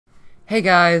Hey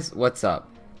guys, what's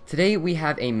up? Today we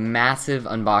have a massive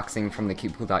unboxing from the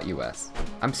Cubicle.us.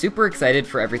 I'm super excited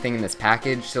for everything in this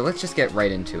package, so let's just get right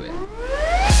into it.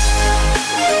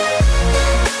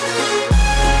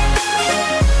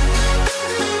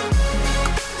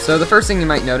 So the first thing you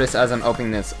might notice as I'm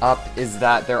opening this up is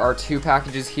that there are two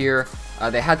packages here.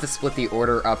 They had to split the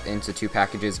order up into two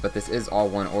packages, but this is all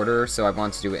one order, so I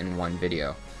want to do it in one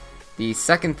video. The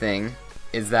second thing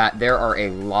is that there are a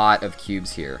lot of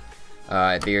cubes here.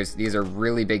 These are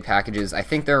really big packages. I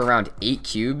think there are around 8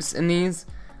 cubes in these,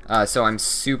 so I'm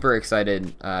super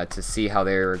excited to see how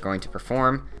they're going to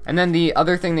perform. And then the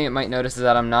other thing that you might notice is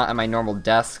that I'm not at my normal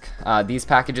desk. These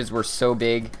packages were so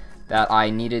big that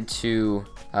I needed to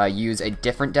use a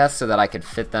different desk so that I could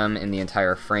fit them in the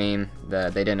entire frame. They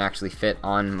didn't actually fit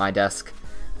on my desk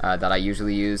that I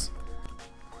usually use.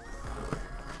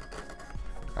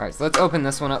 Alright, so let's open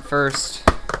this one up first.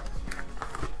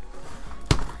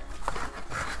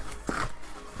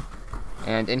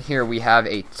 And in here we have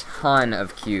a ton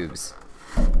of cubes.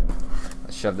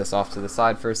 Let's shove this off to the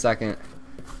side for a second.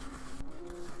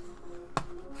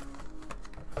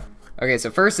 Okay,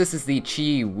 so first this is the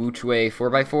Wuxin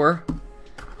 4x4.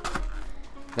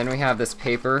 Then we have this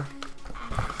paper.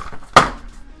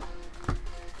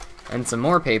 And some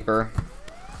more paper.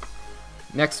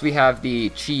 Next we have the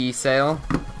Cubicle.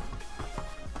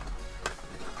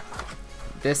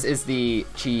 This is the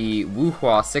Wuxin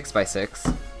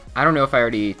 6x6. I don't know if I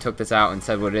already took this out and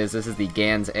said what it is. This is the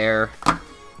Gans Air.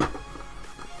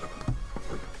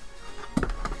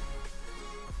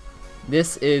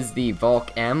 This is the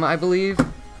Volk M, I believe.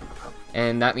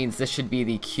 And that means this should be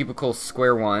the Cubicle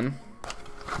Square 1.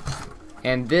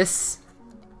 And this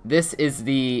is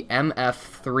the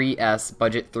MF3S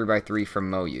Budget 3x3 from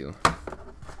Moyu.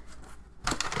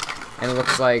 And it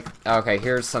looks like, okay,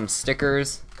 here's some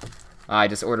stickers. I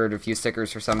just ordered a few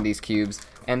stickers for some of these cubes.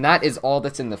 And that is all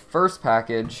that's in the first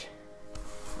package.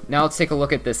 Now let's take a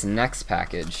look at this next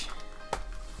package.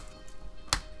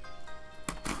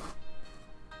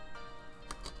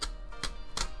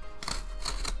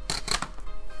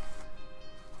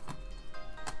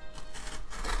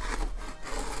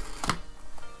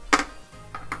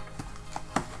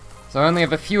 So I only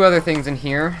have a few other things in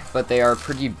here, but they are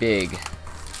pretty big.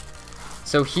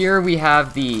 So here we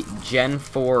have the Gen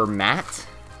 4 Matte.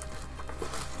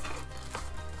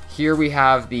 Here we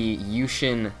have the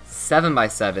YuXin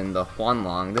 7x7, the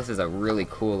Huanlong. This is a really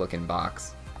cool looking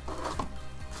box.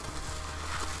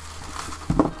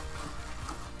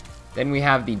 Then we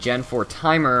have the Gen 4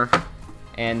 Timer,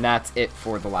 and that's it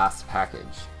for the last package.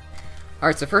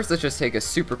 Alright, so first let's just take a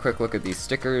super quick look at these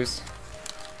stickers.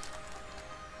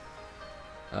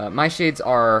 My shades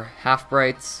are half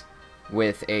brights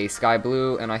with a sky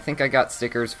blue, and I think I got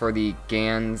stickers for the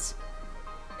Gans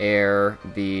Air,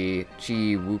 the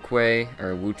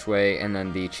Wuxin, and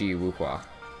then the Wuxin.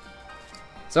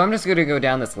 So I'm just going to go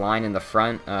down this line in the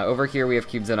front. Over here we have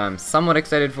cubes that I'm somewhat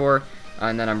excited for,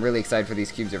 and then I'm really excited for these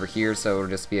cubes over here, so it'll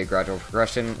just be a gradual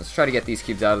progression. Let's try to get these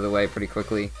cubes out of the way pretty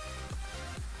quickly.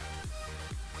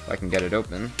 If I can get it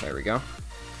open. There we go.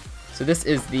 So this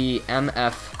is the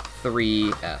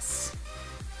MF3S.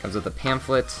 Comes with a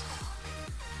pamphlet.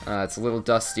 It's a little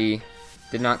dusty.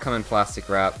 Did not come in plastic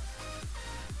wrap.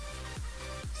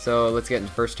 So let's get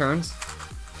into first turns.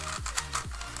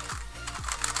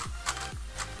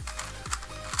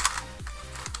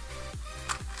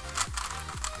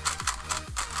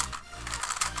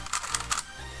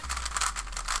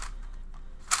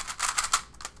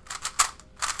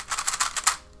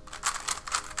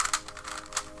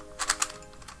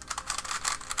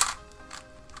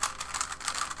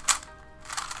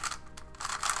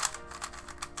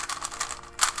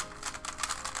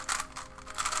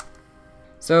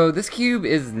 So this cube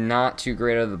is not too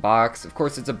great out of the box. Of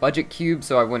course, it's a budget cube,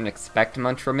 so I wouldn't expect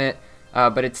much from it,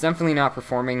 but it's definitely not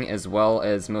performing as well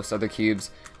as most other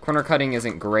cubes. Corner cutting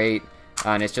isn't great,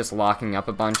 and it's just locking up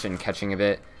a bunch and catching a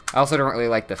bit. I also don't really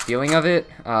like the feeling of it,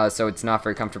 so it's not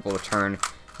very comfortable to turn.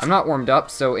 I'm not warmed up,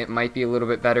 so it might be a little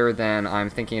bit better than I'm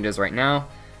thinking it is right now,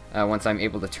 once I'm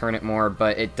able to turn it more,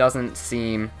 but it doesn't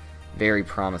seem very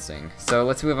promising. So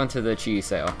let's move on to the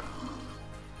Cubicle.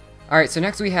 Alright, so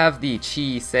next we have the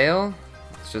Cubicle.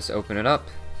 Let's just open it up.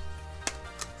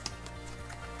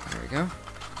 There we go.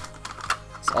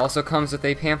 This also comes with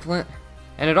a pamphlet.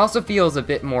 And it also feels a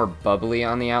bit more bubbly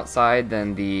on the outside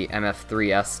than the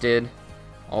MF3S did.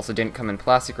 Also didn't come in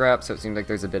plastic wrap, so it seems like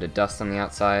there's a bit of dust on the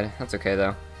outside. That's okay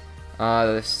though.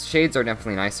 The shades are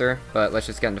definitely nicer, but let's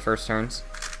just get into first turns.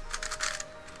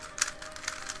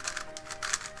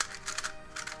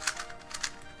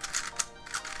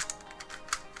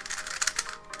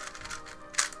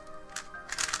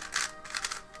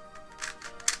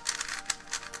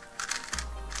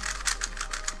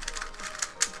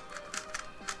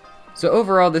 So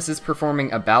overall, this is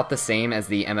performing about the same as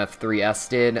the MF3S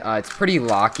did. It's pretty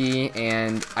locky,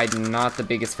 and I'm not the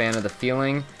biggest fan of the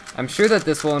feeling. I'm sure that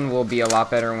this one will be a lot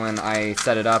better when I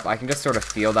set it up. I can just sort of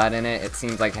feel that in it. It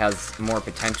seems like it has more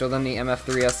potential than the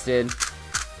MF3S did.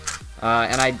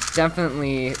 And I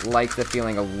definitely like the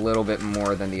feeling a little bit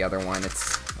more than the other one.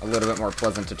 It's a little bit more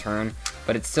pleasant to turn,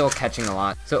 but it's still catching a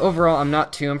lot. So overall, I'm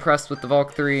not too impressed with the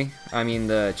Valk 3. I mean,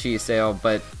 the cheese sail,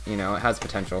 but, you know, it has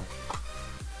potential.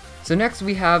 So next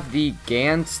we have the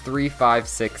Gans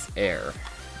 356 Air.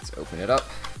 Let's open it up.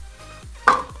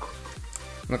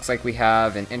 Looks like we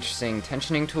have an interesting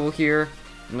tensioning tool here.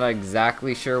 I'm not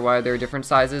exactly sure why they're different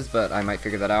sizes, but I might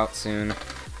figure that out soon.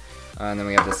 And then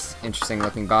we have this interesting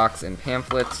looking box and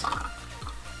pamphlet.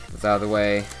 It's out of the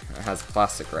way. It has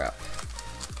plastic wrap.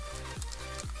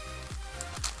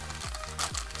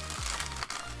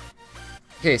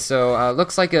 Okay, so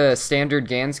looks like a standard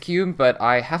Gans cube, but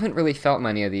I haven't really felt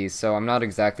many of these, so I'm not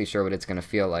exactly sure what it's going to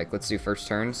feel like. Let's do first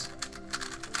turns.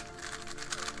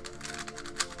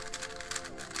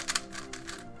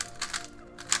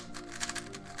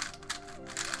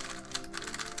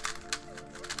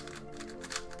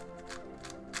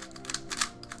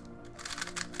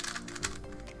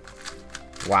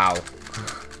 Wow.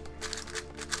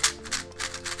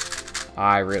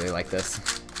 I really like this.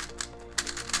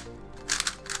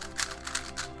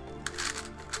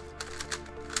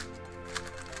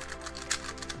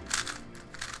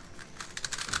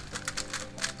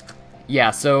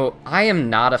 Yeah, so I am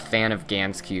not a fan of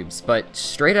Gans cubes, but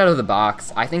straight out of the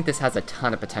box, I think this has a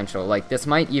ton of potential. Like, this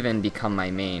might even become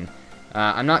my main.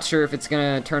 I'm not sure if it's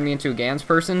gonna turn me into a Gans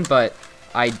person, but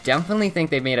I definitely think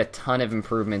they've made a ton of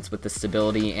improvements with the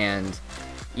stability and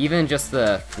even just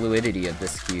the fluidity of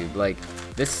this cube. Like,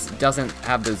 this doesn't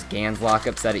have those Gans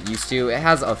lockups that it used to. It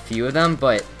has a few of them,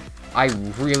 but I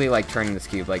really like turning this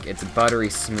cube. Like, it's buttery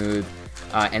smooth.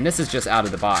 And this is just out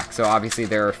of the box, so obviously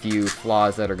there are a few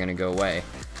flaws that are going to go away.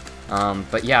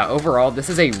 But yeah, overall, this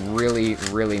is a really,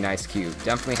 really nice cube.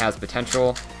 Definitely has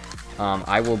potential.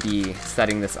 I will be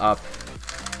setting this up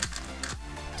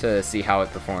to see how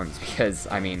it performs, because,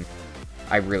 I mean,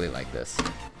 I really like this.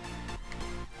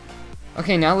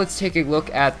 Okay, now let's take a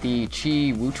look at the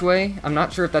Cubicle. I'm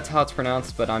not sure if that's how it's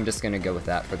pronounced, but I'm just going to go with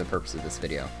that for the purpose of this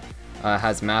video. It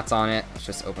has mats on it. Let's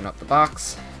just open up the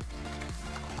box.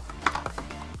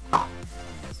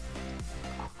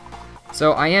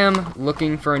 So I am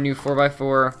looking for a new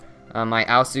 4x4. My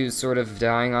Aosu's sort of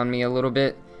dying on me a little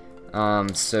bit,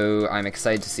 so I'm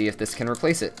excited to see if this can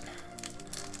replace it.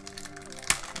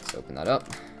 Let's open that up.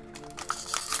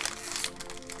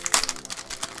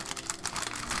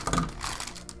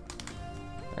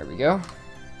 There we go.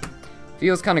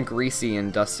 Feels kind of greasy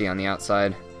and dusty on the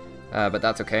outside, but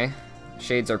that's okay.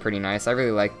 Shades are pretty nice. I really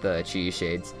like the cheese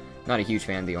shades. Not a huge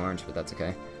fan of the orange, but that's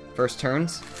okay. First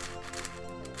turns.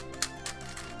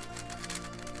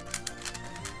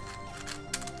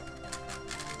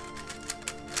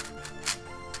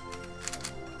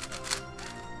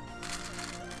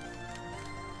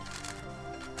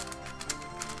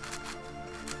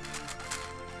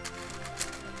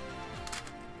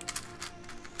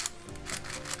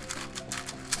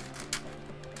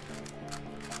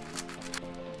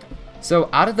 So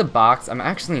out of the box, I'm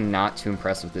actually not too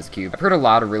impressed with this cube. I've heard a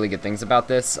lot of really good things about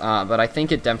this, but I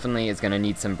think it definitely is going to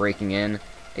need some breaking in.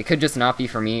 It could just not be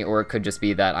for me, or it could just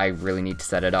be that I really need to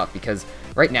set it up, because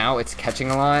right now it's catching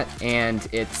a lot, and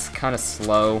it's kind of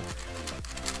slow.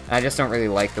 I just don't really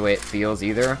like the way it feels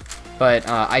either. But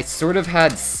I sort of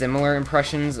had similar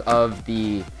impressions of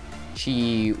the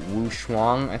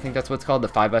YuXin, I think that's what it's called, the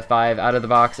 5x5 out of the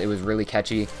box. It was really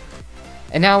catchy.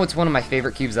 And now it's one of my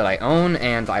favorite cubes that I own,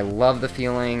 and I love the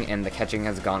feeling, and the catching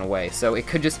has gone away. So it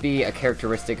could just be a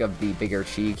characteristic of the bigger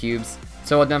Chi cubes,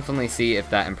 so I'll definitely see if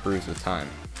that improves with time.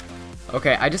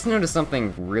 Okay, I just noticed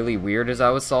something really weird as I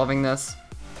was solving this.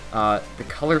 The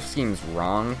color scheme's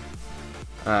wrong.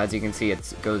 As you can see,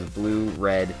 it goes blue,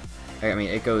 red,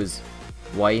 it goes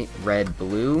white, red,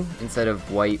 blue, instead of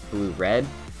white, blue, red.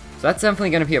 So that's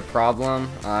definitely going to be a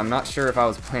problem. I'm not sure if I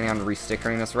was planning on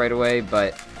re-stickering this right away,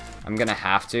 but I'm gonna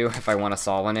have to if I want to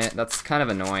solve on it. That's kind of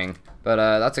annoying, but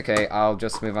that's okay. I'll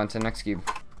just move on to the next cube.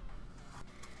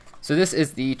 So this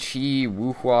is the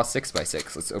Cubicle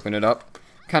 6x6. Let's open it up.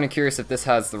 Kind of curious if this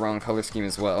has the wrong color scheme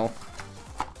as well.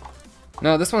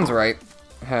 No, this one's right.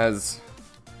 It has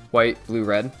white, blue,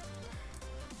 red.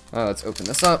 Let's open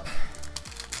this up.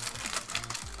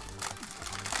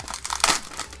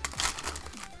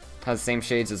 Has the same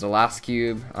shades as the last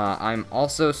cube. I'm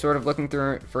also sort of looking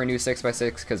for a new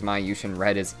 6x6 because my YuXin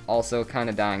red is also kind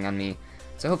of dying on me.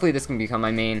 So hopefully this can become my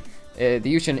main. The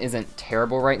YuXin isn't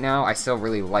terrible right now. I still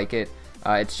really like it.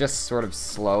 It's just sort of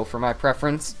slow for my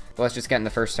preference. But let's just get in the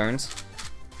first turns.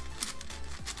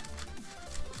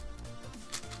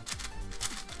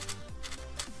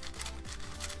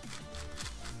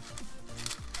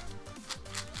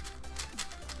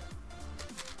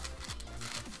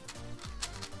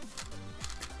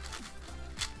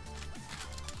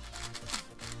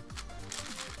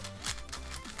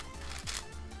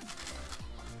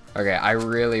 Okay, I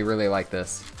really like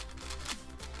this.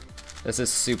 This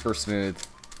is super smooth,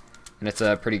 and it's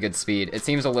a pretty good speed. It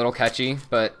seems a little catchy,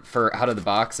 but for out of the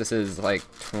box, this is like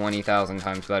 20,000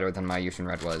 times better than my YuXin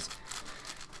Red was.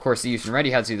 Of course, the YuXin Red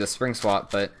had to do the spring swap,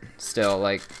 but still,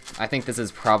 like, I think this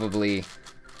is probably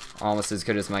almost as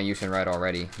good as my YuXin Red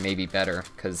already. Maybe better,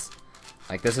 because,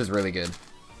 like, this is really good.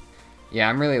 Yeah,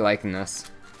 I'm really liking this.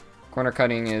 Corner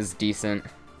cutting is decent.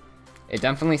 It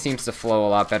definitely seems to flow a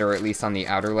lot better, at least on the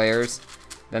outer layers,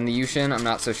 than the YuXin. I'm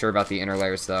not so sure about the inner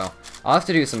layers, though. I'll have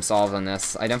to do some solves on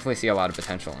this. I definitely see a lot of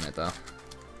potential in it, though.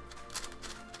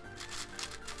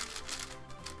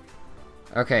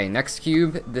 Okay, next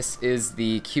cube. This is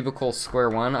the Cubicle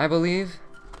Square 1, I believe.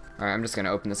 Alright, I'm just going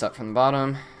to open this up from the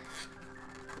bottom.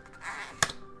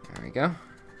 There we go.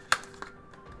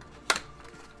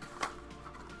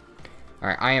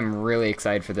 Alright, I am really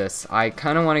excited for this. I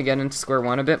kind of want to get into Square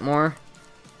 1 a bit more,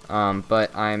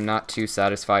 but I'm not too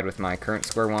satisfied with my current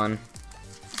Square 1.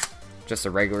 Just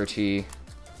a regular T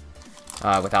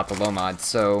without the low mod,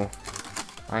 so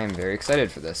I am very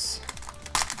excited for this.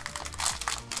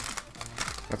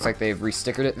 Looks like they've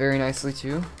restickered it very nicely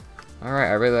too. Alright,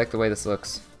 I really like the way this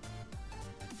looks.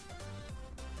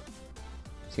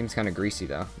 Seems kind of greasy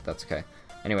though, but that's okay.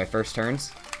 Anyway, first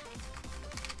turns.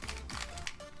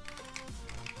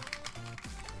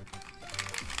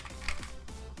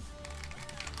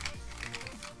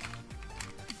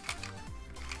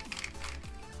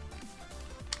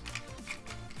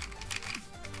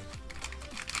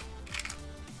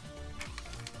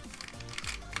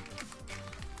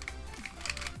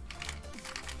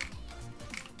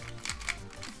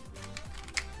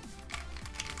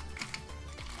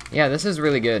 Yeah, this is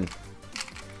really good.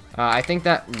 I think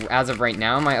that, as of right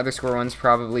now, my other Square 1's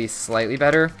probably slightly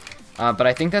better, but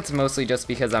I think that's mostly just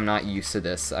because I'm not used to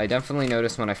this. I definitely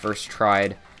noticed when I first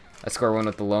tried a Square 1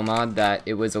 with the low mod that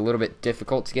it was a little bit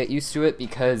difficult to get used to it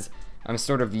because I'm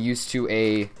sort of used to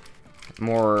a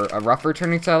rougher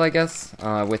turning style, I guess,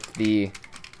 with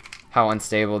how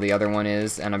unstable the other one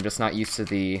is, and I'm just not used to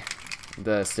the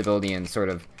stability and sort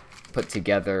of put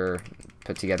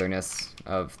togetherness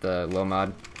of the low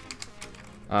mod.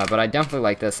 But I definitely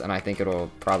like this, and I think it'll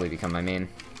probably become my main.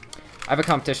 I have a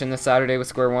competition this Saturday with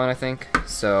Square 1, I think,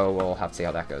 so we'll have to see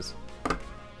how that goes.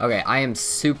 Okay, I am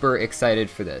super excited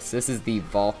for this. This is the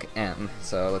Volk M,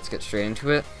 so let's get straight into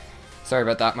it. Sorry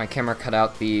about that, my camera cut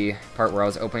out the part where I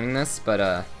was opening this,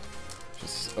 but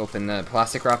just open the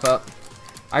plastic wrap up.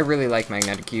 I really like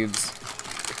magnetic cubes,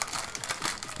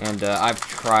 and I've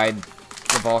tried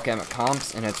the Volk M at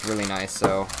comps, and it's really nice,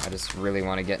 so I just really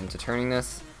want to get into turning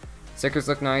this. Stickers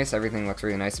look nice, everything looks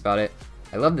really nice about it.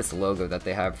 I love this logo that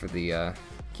they have for the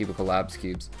Cubicle Labs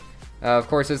cubes. Of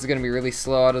course, this is going to be really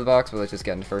slow out of the box, but let's just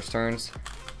get into first turns.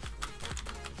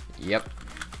 Yep.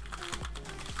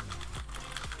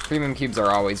 Premium cubes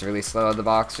are always really slow out of the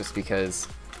box, just because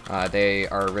they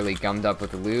are really gummed up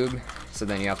with the lube, so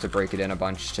then you have to break it in a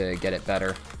bunch to get it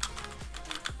better.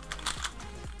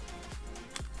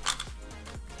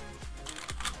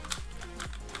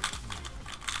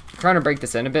 Trying to break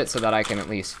this in a bit so that I can at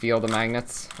least feel the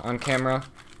magnets on camera,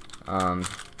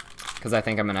 because I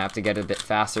think I'm going to have to get a bit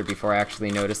faster before I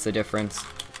actually notice the difference.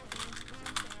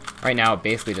 Right now it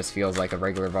basically just feels like a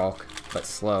regular Volk, but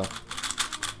slow.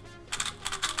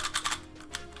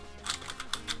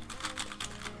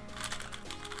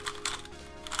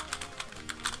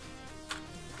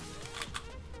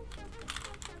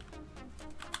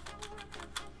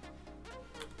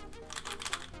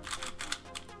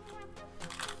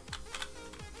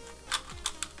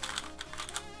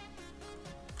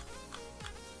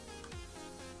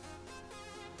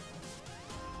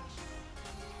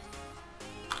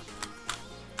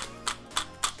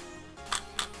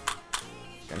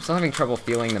 I'm still having trouble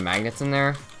feeling the magnets in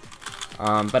there,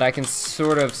 but I can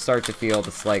sort of start to feel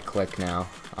the slight click now,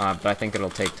 but I think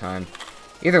it'll take time.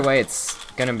 Either way, it's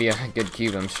gonna be a good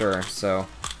cube, I'm sure, so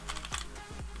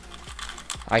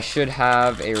I should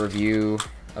have a review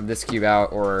of this cube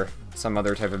out, or some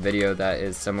other type of video that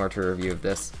is similar to a review of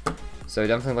this, so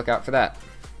definitely look out for that.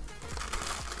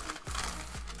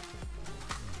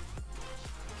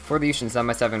 For the YuXin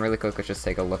 7x7, really quick, let's just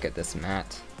take a look at this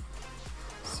mat.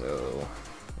 So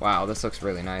Wow, this looks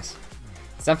really nice.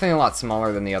 It's definitely a lot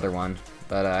smaller than the other one,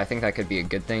 but I think that could be a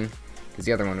good thing, because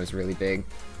the other one was really big.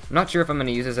 I'm not sure if I'm going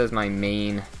to use this as my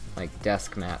main like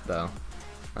desk mat though,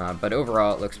 but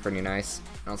overall it looks pretty nice.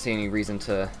 I don't see any reason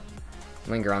to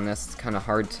linger on this. It's kind of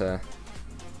hard to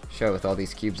show with all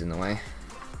these cubes in the way.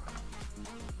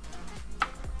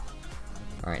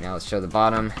 Alright, now let's show the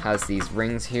bottom. Has these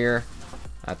rings here.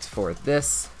 That's for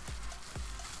this.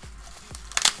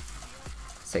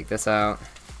 Let's take this out.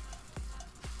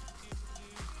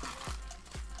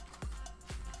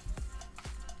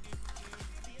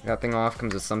 That thing off,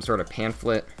 comes with some sort of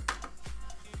pamphlet.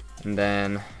 And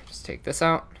then just take this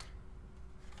out.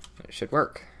 It should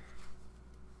work.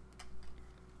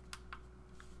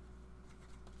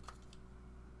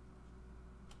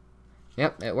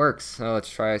 Yep, it works. So let's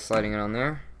try sliding it on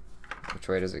there. Which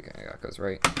way does it go? Yeah, it goes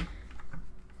right.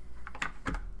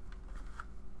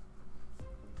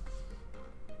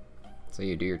 So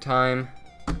you do your time,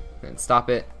 then stop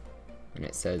it, and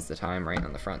it says the time right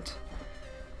on the front.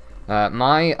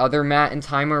 My other mat and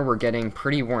timer were getting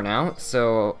pretty worn out,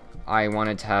 so I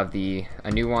wanted to have a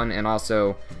new one, and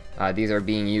also these are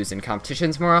being used in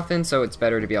competitions more often, so it's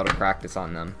better to be able to practice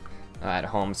on them at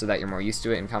home so that you're more used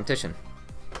to it in competition.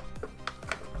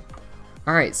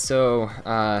 Alright, so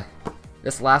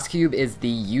this last cube is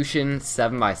the YuXin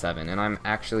 7x7, and I'm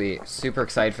actually super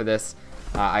excited for this.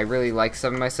 I really like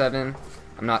 7x7.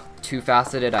 I'm not too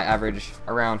faceted. I average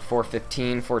around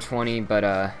 415, 420, but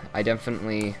I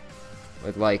definitely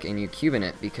would like a new cube in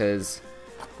it because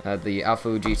the Alpha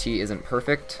GT isn't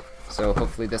perfect, so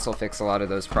hopefully this will fix a lot of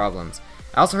those problems.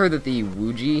 I also heard that the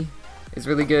Wuji is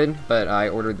really good, but I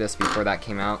ordered this before that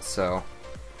came out, so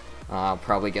I'll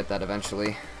probably get that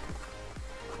eventually.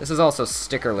 This is also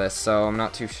stickerless, so I'm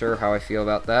not too sure how I feel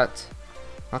about that.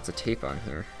 Lots of tape on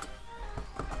here.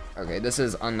 Okay, this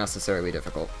is unnecessarily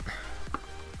difficult.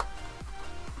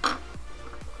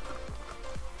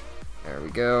 There we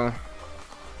go.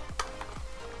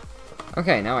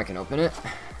 Okay, now I can open it.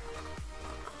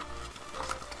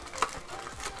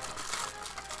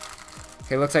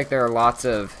 Okay, looks like there are lots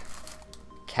of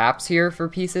caps here for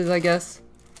pieces, I guess.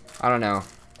 I don't know.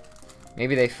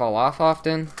 Maybe they fall off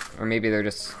often, or maybe they're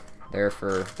just there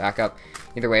for backup.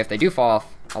 Either way, if they do fall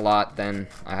off a lot, then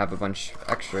I have a bunch of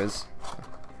extras.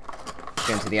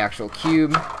 Get into the actual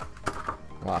cube.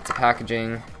 Lots of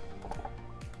packaging.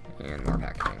 And more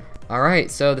packaging.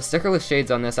 Alright, so the stickerless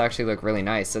shades on this actually look really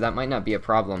nice, so that might not be a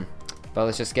problem. But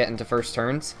let's just get into first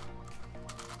turns.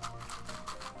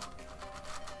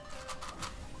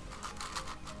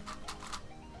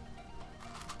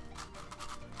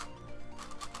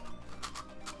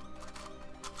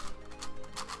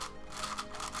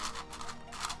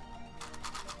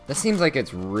 This seems like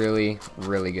it's really,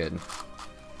 really good.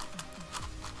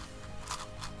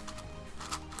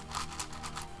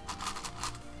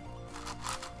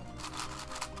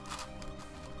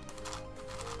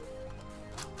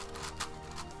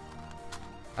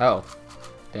 Oh,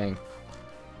 dang.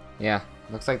 Yeah,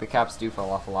 looks like the caps do fall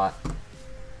off a lot.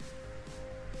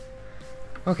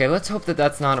 Okay, let's hope that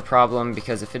that's not a problem,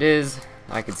 because if it is,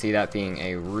 I could see that being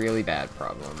a really bad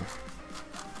problem.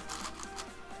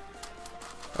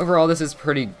 Overall, this is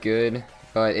pretty good,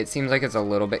 but it seems like it's a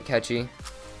little bit catchy.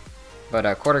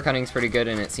 But quarter cutting's pretty good,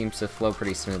 and it seems to flow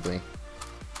pretty smoothly.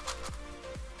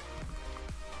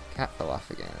 Cap fell off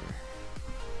again.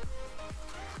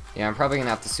 Yeah, I'm probably gonna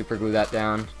have to super glue that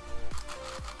down.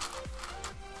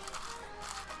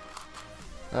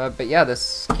 But yeah,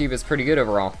 this cube is pretty good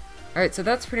overall. Alright, so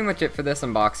that's pretty much it for this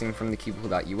unboxing from the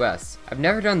Cubicle.us. I've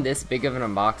never done this big of an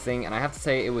unboxing, and I have to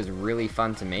say it was really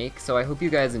fun to make, so I hope you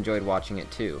guys enjoyed watching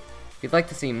it too. If you'd like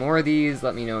to see more of these,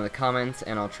 let me know in the comments,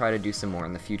 and I'll try to do some more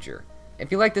in the future.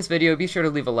 If you like this video, be sure to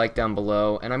leave a like down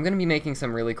below, and I'm going to be making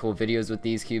some really cool videos with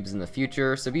these cubes in the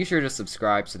future, so be sure to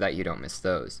subscribe so that you don't miss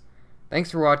those.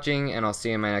 Thanks for watching, and I'll see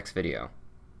you in my next video.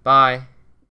 Bye!